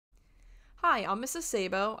Hi, I'm Mrs.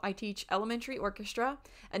 Sabo. I teach elementary orchestra,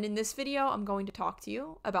 and in this video, I'm going to talk to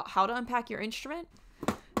you about how to unpack your instrument.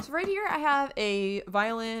 So right here, I have a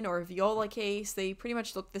violin or a viola case. They pretty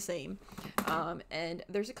much look the same, and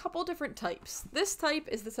there's a couple different types. This type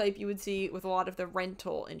is the type you would see with a lot of the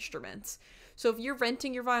rental instruments. So if you're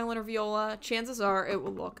renting your violin or viola, chances are it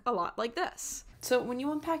will look a lot like this. So when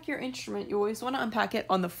you unpack your instrument, you always want to unpack it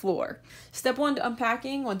on the floor. Step one to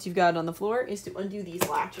unpacking, once you've got it on the floor, is to undo these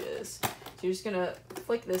latches. So you're just gonna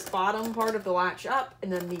flick this bottom part of the latch up,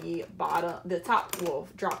 and then the top will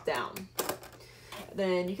drop down.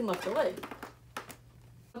 Then you can lift the lid.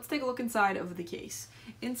 Let's take a look inside of the case.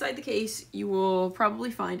 Inside the case, you will probably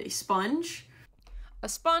find a sponge. A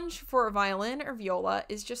sponge for a violin or viola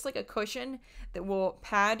is just like a cushion that will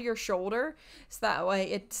pad your shoulder, so that way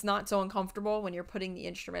it's not so uncomfortable when you're putting the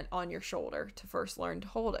instrument on your shoulder to first learn to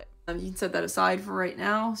hold it. You can set that aside for right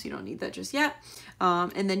now, so you don't need that just yet.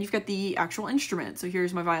 And then you've got the actual instrument. So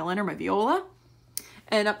here's my violin or my viola.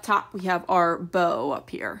 And up top, we have our bow up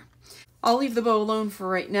here. I'll leave the bow alone for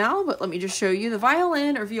right now, but let me just show you. The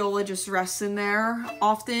violin or viola just rests in there.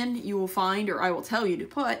 Often you will find, or I will tell you to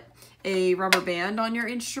put, a rubber band on your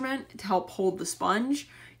instrument to help hold the sponge.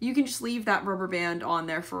 You can just leave that rubber band on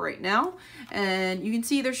there for right now. And you can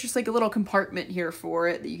see there's just like a little compartment here for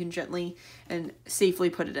it that you can gently and safely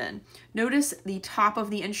put it in. Notice the top of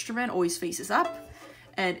the instrument always faces up,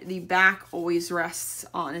 and the back always rests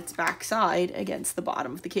on its back side against the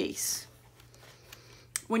bottom of the case.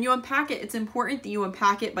 When you unpack it, it's important that you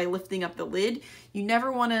unpack it by lifting up the lid. You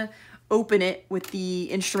never want to open it with the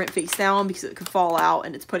instrument face down because it could fall out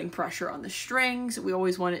and it's putting pressure on the strings. We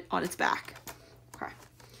always want it on its back. Okay.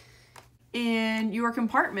 In your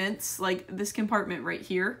compartments, like this compartment right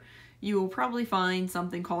here, you will probably find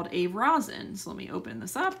something called a rosin. So let me open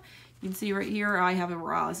this up. You can see right here I have a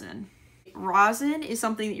rosin. Rosin is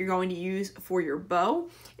something that you're going to use for your bow.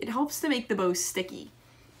 It helps to make the bow sticky.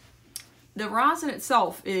 The rosin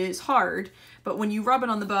itself is hard, but when you rub it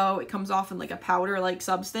on the bow, it comes off in like a powder-like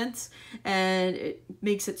substance, and it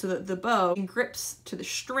makes it so that the bow grips to the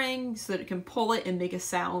string so that it can pull it and make a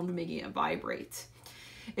sound, making it vibrate.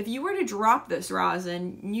 If you were to drop this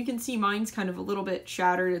rosin, you can see mine's kind of a little bit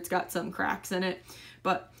shattered. It's got some cracks in it,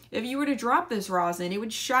 but if you were to drop this rosin, it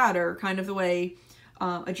would shatter kind of the way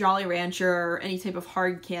a Jolly Rancher or any type of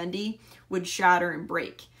hard candy would shatter and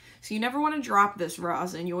break. So you never want to drop this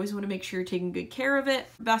rosin. You always want to make sure you're taking good care of it.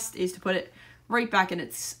 Best is to put it right back in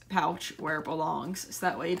its pouch where it belongs, so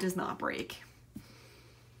that way it does not break.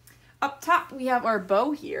 Up top, we have our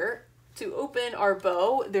bow here. To open our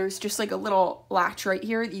bow, there's just like a little latch right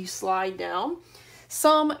here that you slide down.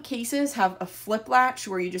 Some cases have a flip latch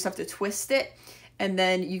where you just have to twist it, and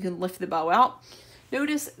then you can lift the bow out.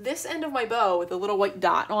 Notice this end of my bow with a little white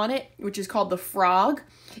dot on it, which is called the frog,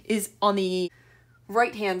 is on the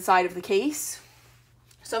right-hand side of the case.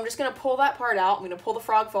 So I'm just going to pull that part out. I'm going to pull the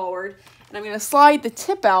frog forward, and I'm going to slide the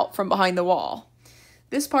tip out from behind the wall.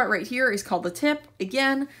 This part right here is called the tip.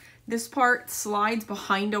 Again, this part slides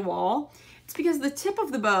behind a wall. It's because the tip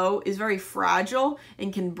of the bow is very fragile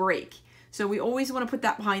and can break. So we always want to put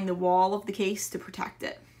that behind the wall of the case to protect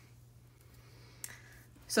it.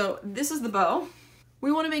 So this is the bow.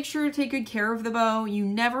 We want to make sure to take good care of the bow. You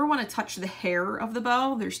never want to touch the hair of the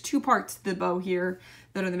bow. There's two parts to the bow here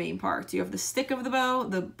that are the main parts. You have the stick of the bow,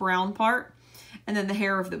 the brown part, and then the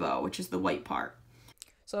hair of the bow, which is the white part.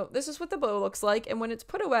 So this is what the bow looks like, and when it's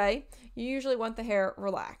put away, you usually want the hair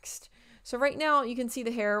relaxed. So right now you can see the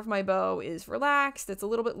hair of my bow is relaxed, it's a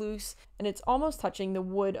little bit loose, and it's almost touching the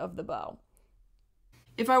wood of the bow.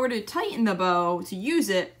 If I were to tighten the bow to use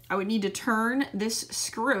it, I would need to turn this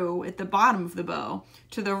screw at the bottom of the bow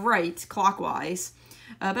to the right clockwise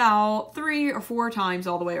about 3 or 4 times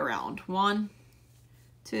all the way around. 1,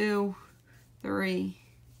 2, 3,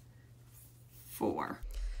 4.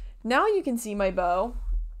 Now you can see my bow.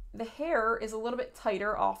 The hair is a little bit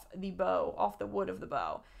tighter off the bow, off the wood of the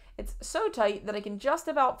bow. It's so tight that I can just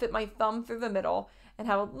about fit my thumb through the middle and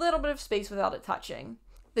have a little bit of space without it touching.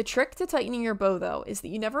 The trick to tightening your bow, though, is that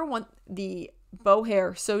you never want the bow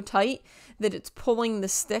hair so tight that it's pulling the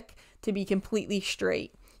stick to be completely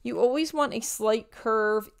straight. You always want a slight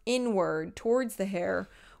curve inward towards the hair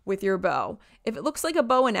with your bow. If it looks like a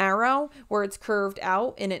bow and arrow where it's curved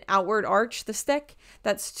out in an outward arch, the stick,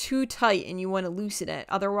 that's too tight and you want to loosen it.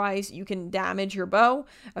 Otherwise, you can damage your bow.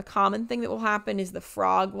 A common thing that will happen is the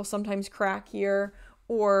frog will sometimes crack here,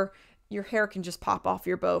 or your hair can just pop off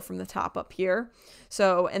your bow from the top up here.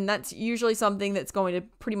 So, and that's usually something that's going to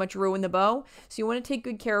pretty much ruin the bow. So you want to take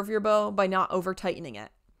good care of your bow by not over tightening it.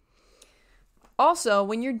 Also,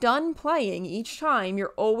 when you're done playing each time,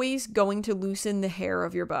 you're always going to loosen the hair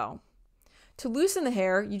of your bow. To loosen the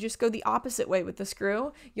hair, you just go the opposite way with the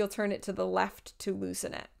screw. You'll turn it to the left to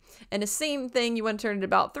loosen it. And the same thing, you want to turn it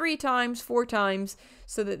about 3 times, 4 times,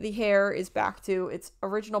 so that the hair is back to its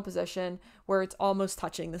original position where it's almost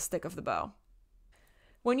touching the stick of the bow.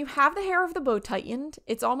 When you have the hair of the bow tightened,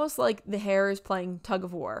 it's almost like the hair is playing tug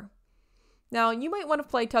of war. Now, you might want to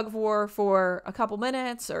play tug of war for a couple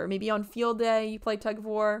minutes, or maybe on field day you play tug of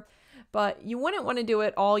war, but you wouldn't want to do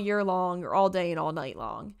it all year long or all day and all night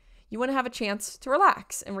long. You want to have a chance to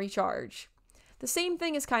relax and recharge. The same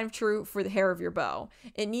thing is kind of true for the hair of your bow.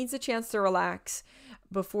 It needs a chance to relax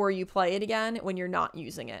before you play it again when you're not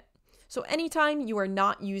using it. So anytime you are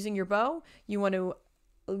not using your bow, you want to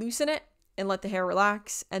loosen it and let the hair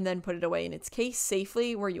relax, and then put it away in its case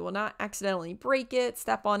safely where you will not accidentally break it,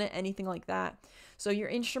 step on it, anything like that. So your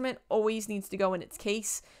instrument always needs to go in its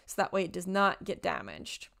case so that way it does not get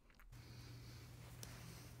damaged.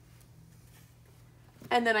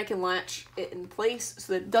 And then I can latch it in place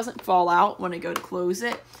so that it doesn't fall out when I go to close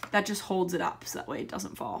it. That just holds it up so that way it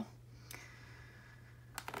doesn't fall.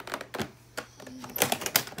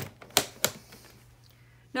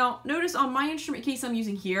 Now, notice on my instrument case I'm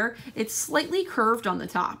using here, it's slightly curved on the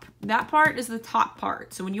top. That part is the top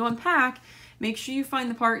part. So when you unpack, make sure you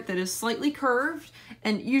find the part that is slightly curved,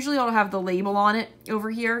 and usually I'll have the label on it over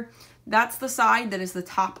here. That's the side that is the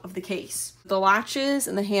top of the case. The latches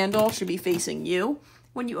and the handle should be facing you.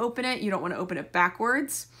 When you open it, you don't want to open it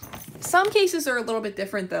backwards. Some cases are a little bit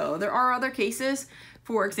different though. There are other cases,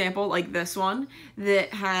 for example, like this one, that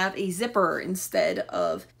have a zipper instead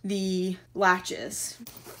of the latches.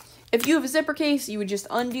 If you have a zipper case, you would just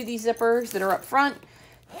undo these zippers that are up front,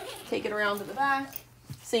 take it around to the back.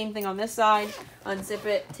 Same thing on this side, unzip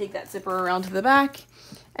it, take that zipper around to the back.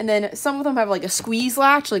 And then some of them have like a squeeze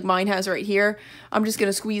latch, like mine has right here. I'm just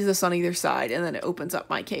gonna squeeze this on either side and then it opens up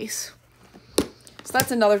my case. So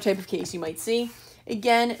that's another type of case you might see.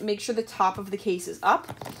 Again, make sure the top of the case is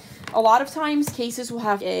up. A lot of times cases will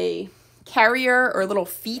have a carrier or little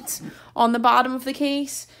feet on the bottom of the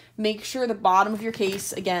case. Make sure the bottom of your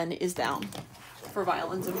case, again, is down for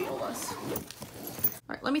violins and violas. All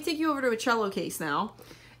right, let me take you over to a cello case now.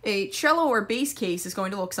 A cello or bass case is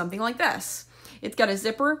going to look something like this. It's got a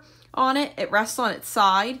zipper on it, it rests on its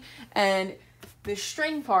side, and the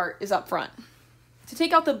string part is up front. To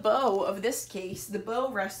take out the bow of this case, the bow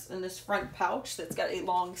rests in this front pouch that's got a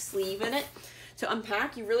long sleeve in it. To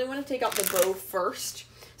unpack, you really want to take out the bow first,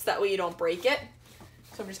 so that way you don't break it.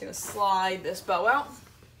 So I'm just going to slide this bow out.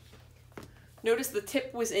 Notice the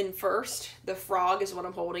tip was in first. The frog is what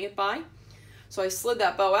I'm holding it by. So I slid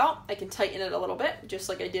that bow out. I can tighten it a little bit, just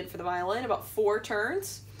like I did for the violin, about 4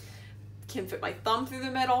 turns. Can fit my thumb through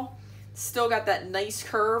the middle. Still got that nice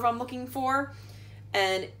curve I'm looking for.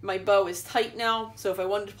 And my bow is tight now, so if I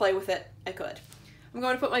wanted to play with it, I could. I'm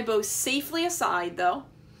going to put my bow safely aside though.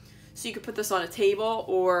 So you could put this on a table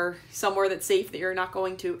or somewhere that's safe that you're not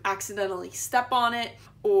going to accidentally step on it,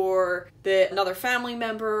 or that another family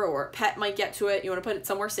member or a pet might get to it. You want to put it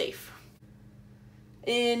somewhere safe.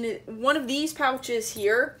 In one of these pouches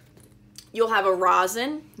here, you'll have a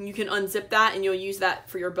rosin. You can unzip that and you'll use that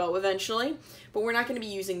for your bow eventually, but we're not going to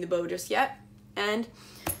be using the bow just yet. And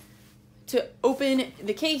to open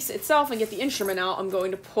the case itself and get the instrument out, I'm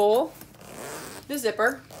going to pull the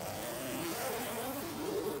zipper,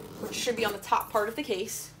 which should be on the top part of the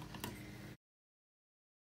case.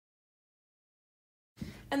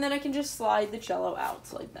 And then I can just slide the cello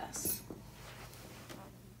out like this.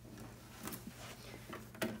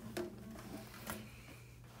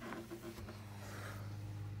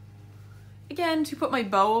 Again, to put my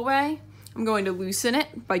bow away, I'm going to loosen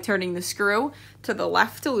it by turning the screw to the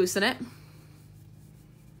left to loosen it.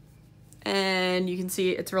 And you can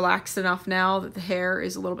see it's relaxed enough now that the hair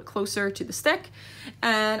is a little bit closer to the stick.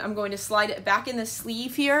 And I'm going to slide it back in the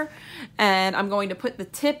sleeve here, and I'm going to put the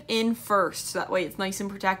tip in first, so that way it's nice and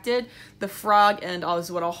protected. The frog end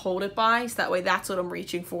is what I'll hold it by, so that way that's what I'm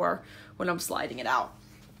reaching for when I'm sliding it out.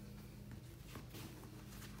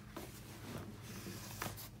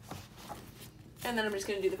 And then I'm just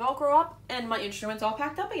going to do the Velcro up, and my instrument's all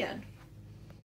packed up again.